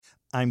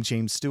I'm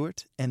James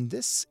Stewart, and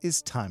this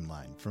is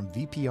Timeline from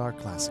VPR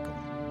Classical.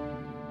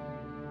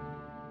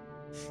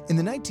 In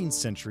the 19th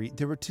century,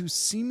 there were two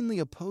seemingly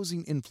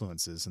opposing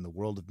influences in the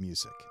world of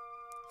music.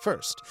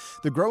 First,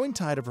 the growing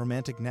tide of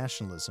romantic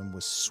nationalism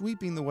was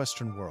sweeping the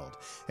Western world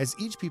as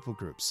each people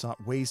group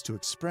sought ways to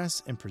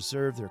express and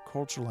preserve their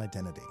cultural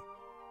identity.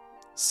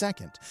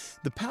 Second,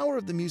 the power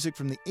of the music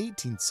from the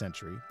 18th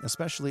century,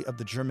 especially of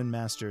the German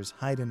masters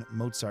Haydn,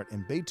 Mozart,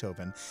 and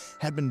Beethoven,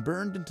 had been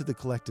burned into the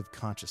collective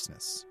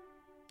consciousness.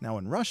 Now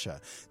in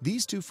Russia,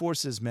 these two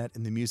forces met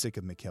in the music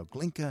of Mikhail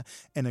Glinka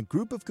and a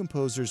group of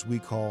composers we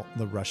call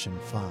the Russian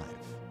Five.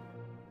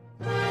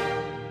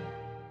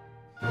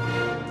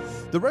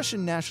 The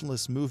Russian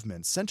nationalist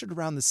movement centered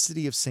around the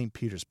city of St.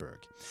 Petersburg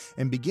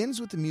and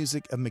begins with the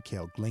music of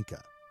Mikhail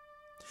Glinka.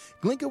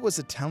 Glinka was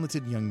a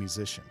talented young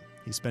musician.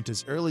 He spent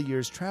his early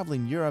years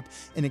traveling Europe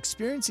and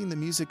experiencing the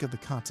music of the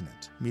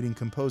continent, meeting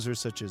composers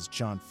such as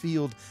John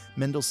Field,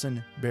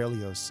 Mendelssohn,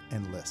 Berlioz,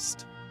 and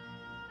Liszt.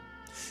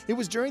 It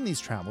was during these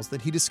travels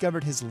that he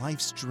discovered his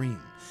life's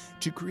dream,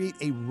 to create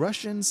a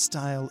Russian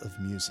style of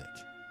music.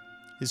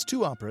 His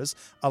two operas,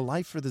 A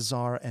Life for the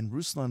Tsar and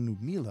Ruslan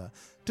Ludmila,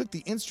 took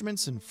the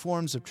instruments and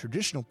forms of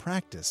traditional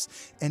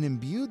practice and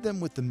imbued them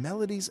with the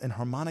melodies and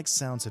harmonic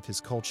sounds of his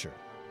culture.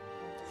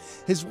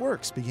 His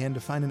works began to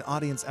find an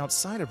audience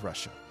outside of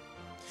Russia.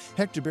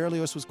 Hector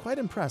Berlioz was quite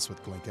impressed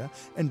with Glinka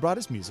and brought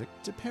his music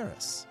to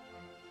Paris.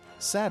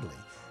 Sadly,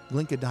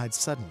 Glinka died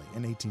suddenly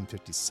in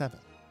 1857.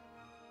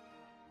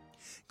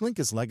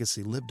 Glinka's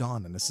legacy lived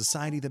on in a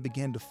society that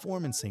began to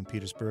form in St.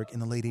 Petersburg in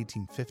the late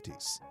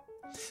 1850s.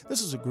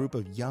 This was a group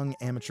of young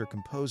amateur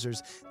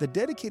composers that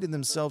dedicated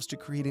themselves to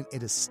creating a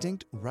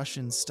distinct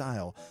Russian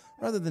style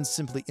rather than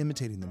simply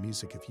imitating the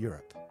music of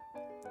Europe.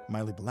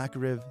 Mily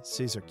Balakirev,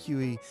 Cesar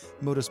Cui,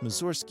 Modest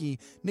Mussorgsky,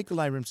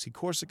 Nikolai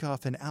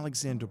Rimsky-Korsakov, and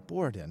Alexander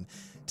Borodin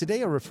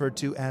today are referred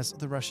to as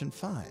the Russian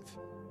Five.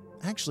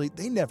 Actually,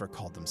 they never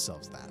called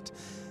themselves that.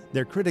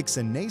 Their critics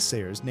and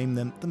naysayers named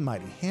them the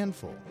Mighty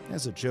Handful,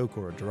 as a joke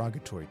or a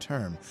derogatory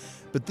term,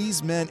 but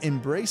these men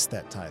embraced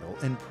that title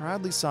and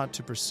proudly sought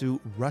to pursue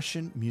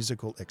Russian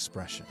musical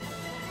expression.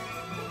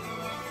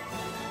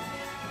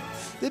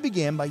 They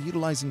began by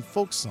utilizing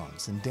folk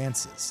songs and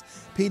dances,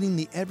 painting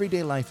the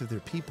everyday life of their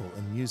people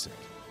in music.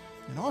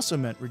 It also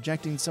meant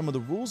rejecting some of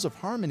the rules of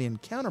harmony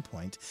and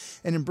counterpoint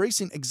and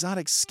embracing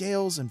exotic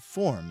scales and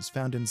forms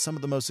found in some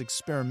of the most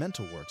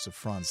experimental works of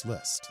Franz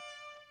Liszt.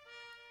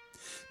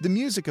 The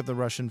music of the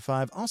Russian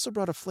Five also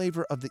brought a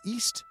flavor of the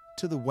East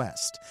to the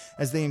West,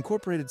 as they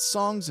incorporated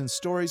songs and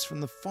stories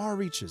from the far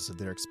reaches of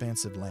their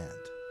expansive land.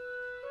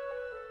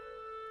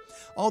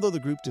 Although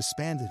the group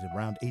disbanded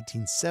around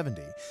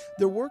 1870,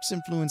 their works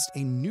influenced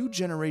a new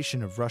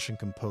generation of Russian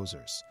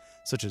composers,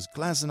 such as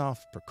Glazunov,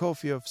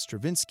 Prokofiev,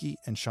 Stravinsky,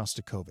 and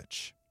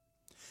Shostakovich.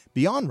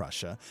 Beyond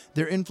Russia,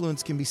 their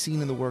influence can be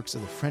seen in the works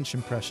of the French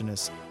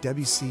Impressionists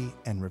Debussy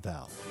and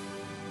Ravel.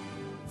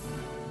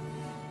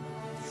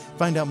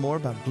 Find out more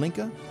about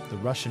Glinka, the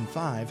Russian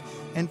Five,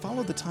 and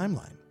follow the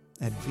timeline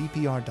at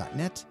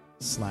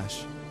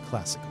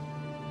vpr.net/classical.